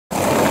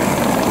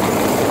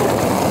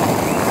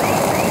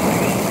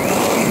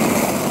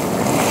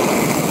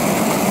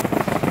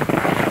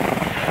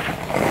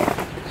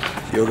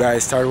Yo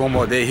guys, start one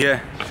more day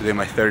here. Today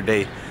my third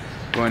day.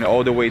 Going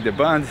all the way to the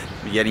bund,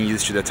 getting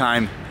used to the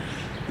time.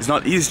 It's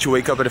not easy to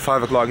wake up at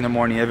 5 o'clock in the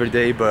morning every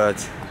day, but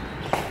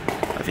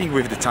I think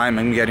with the time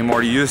I'm getting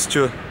more used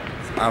to.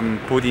 I'm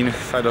putting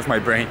inside of my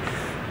brain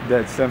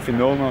that's something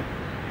normal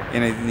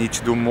and I need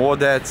to do more of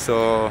that,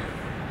 so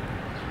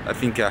I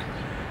think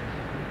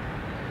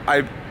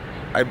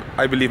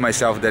I believe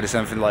myself that is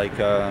something like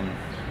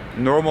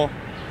normal.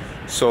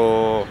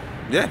 So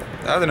yeah,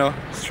 I don't know,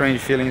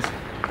 strange feelings.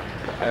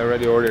 I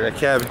already ordered a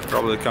cab,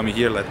 probably coming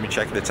here, let me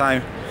check the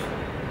time.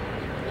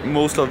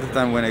 Most of the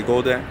time when I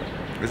go there,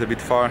 it's a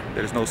bit far,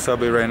 there's no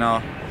subway right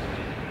now.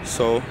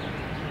 So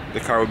the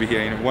car will be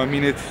here in 1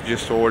 minute,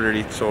 just ordered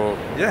it. So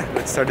yeah,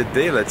 let's start the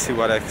day, let's see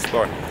what I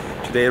explore.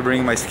 Today I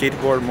bring my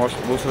skateboard,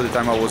 most of the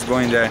time I was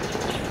going there.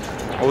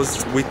 I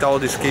was without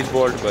the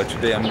skateboard, but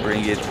today I'm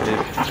bringing it.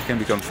 It can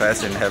become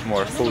fast and have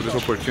more photos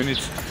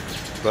opportunities.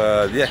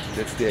 But yeah,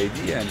 that's the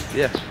idea, and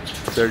yeah,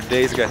 third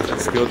days, guys,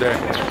 let's go there.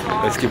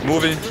 Let's keep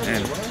moving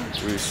and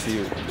we'll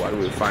see what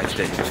we'll find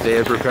today.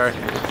 Today I prepare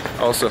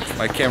also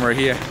my camera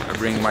here. I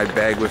bring my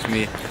bag with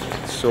me.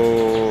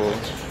 So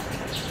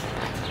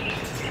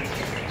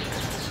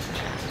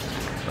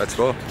let's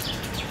go.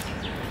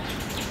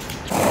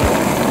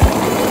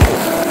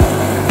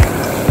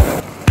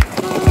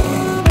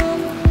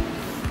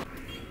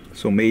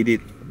 So made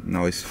it.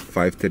 Now it's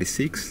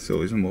 5:36,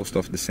 so it's almost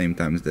of the same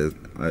time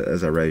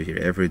as I arrive here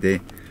every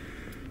day.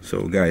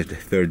 So guys, the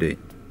third day.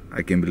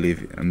 I can't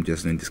believe I'm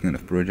just doing this kind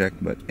of project,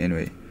 but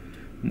anyway,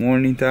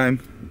 morning time.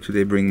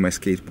 Today bring my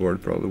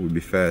skateboard, probably will be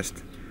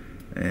fast.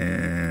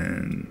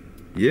 And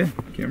yeah,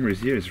 camera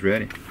is here, it's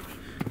ready.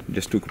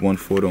 Just took one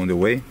photo on the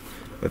way,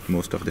 but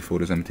most of the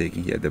photos I'm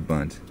taking here at the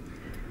bund.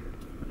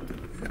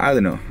 I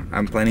don't know,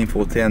 I'm planning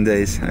for 10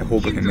 days, I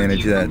hope I can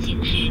manage that.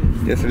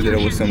 Yesterday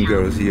there was some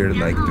girls here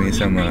like doing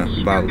some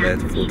ballet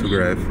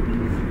photograph,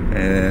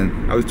 and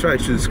I will try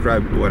to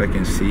describe what I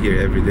can see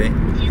here every day,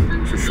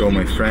 to show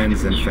my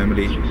friends and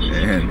family.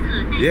 And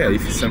yeah,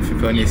 if it's something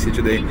funny I see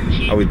today,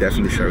 I will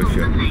definitely share with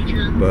you.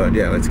 But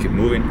yeah, let's keep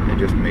moving. I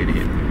just made it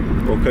here.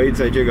 我可以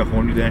在这个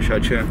红绿灯下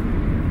车。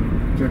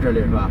就这里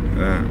是吧？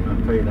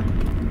可以的。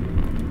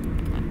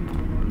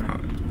好，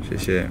谢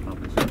谢。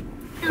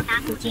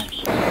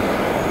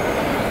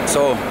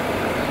 So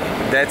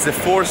that's the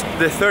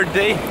third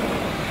day.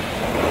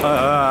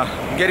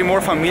 Getting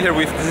more familiar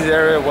with this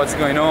area, what's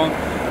going on,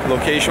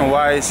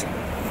 location-wise,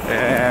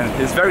 and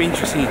it's very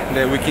interesting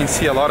that we can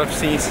see a lot of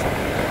things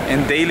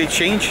and daily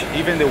change,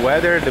 even the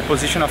weather, the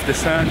position of the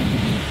sun.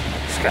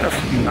 It's kind of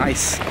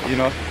nice, you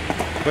know.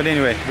 But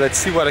anyway, let's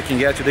see what I can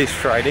get. Today's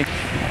Friday.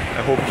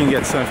 I hope I can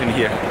get something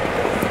here.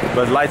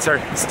 But lights are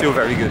still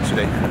very good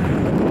today.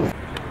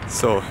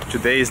 So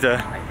today is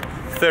the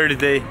third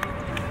day.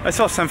 I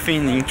saw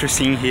something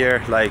interesting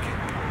here, like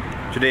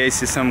today I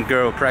see some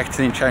girl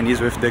practicing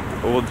Chinese with the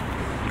old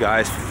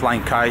guys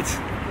flying kites.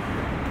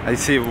 I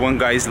see one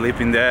guy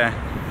sleeping there.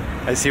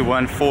 I see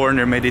one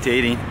foreigner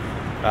meditating.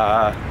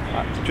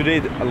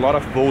 Today a lot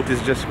of boats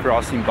is just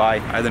crossing by.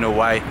 I don't know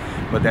why,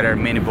 but there are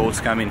many boats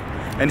coming.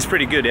 And it's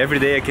pretty good. Every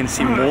day I can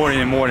see more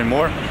and more and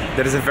more.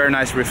 There is a very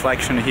nice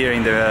reflection here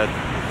in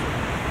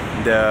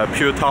the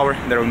Pure Tower.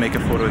 That will make a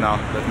photo now.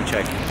 Let me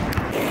check.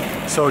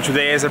 So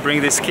today as I bring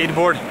this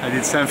skateboard, I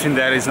did something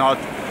that is not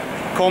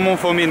common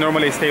for me.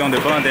 Normally I stay on the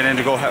bund and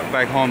then go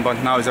back home,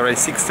 but now it's already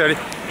 6:30.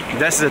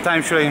 That's the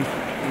time I'm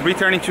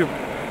returning to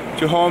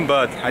home,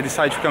 but I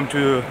decided to come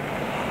to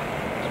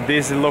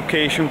this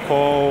location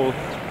called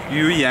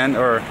Yuyan,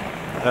 or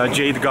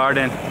Jade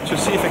Garden, to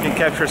see if I can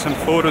capture some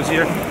photos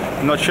here.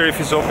 I'm not sure if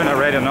it's open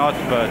already or not,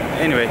 but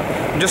anyway,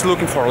 I'm just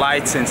looking for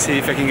lights and see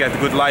if I can get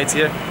good lights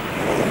here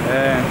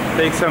and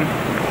take some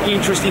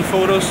interesting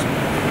photos.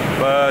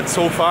 But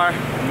so far,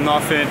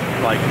 nothing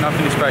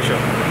special.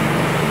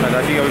 But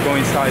I think I will go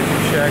inside to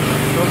check if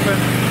it's open.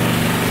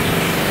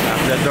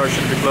 That door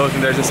should be closed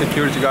and there's a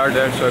security guard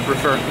there, so I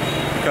prefer to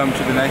come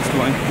to the next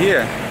one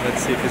here.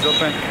 Let's see if it's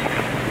open.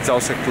 It's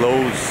also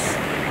closed.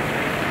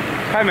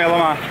 开没了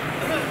吗？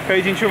可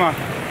以进去吗？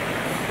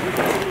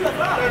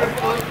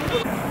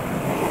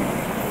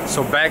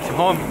 So back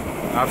home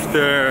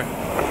after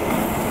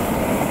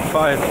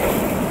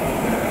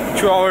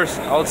 2 hours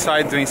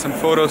outside doing some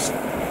photos.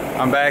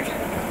 I'm back.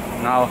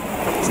 Now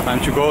it's time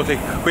to go take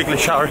quickly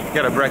shower,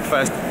 get a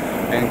breakfast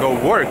and go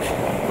work.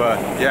 But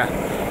yeah,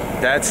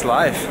 that's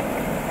life.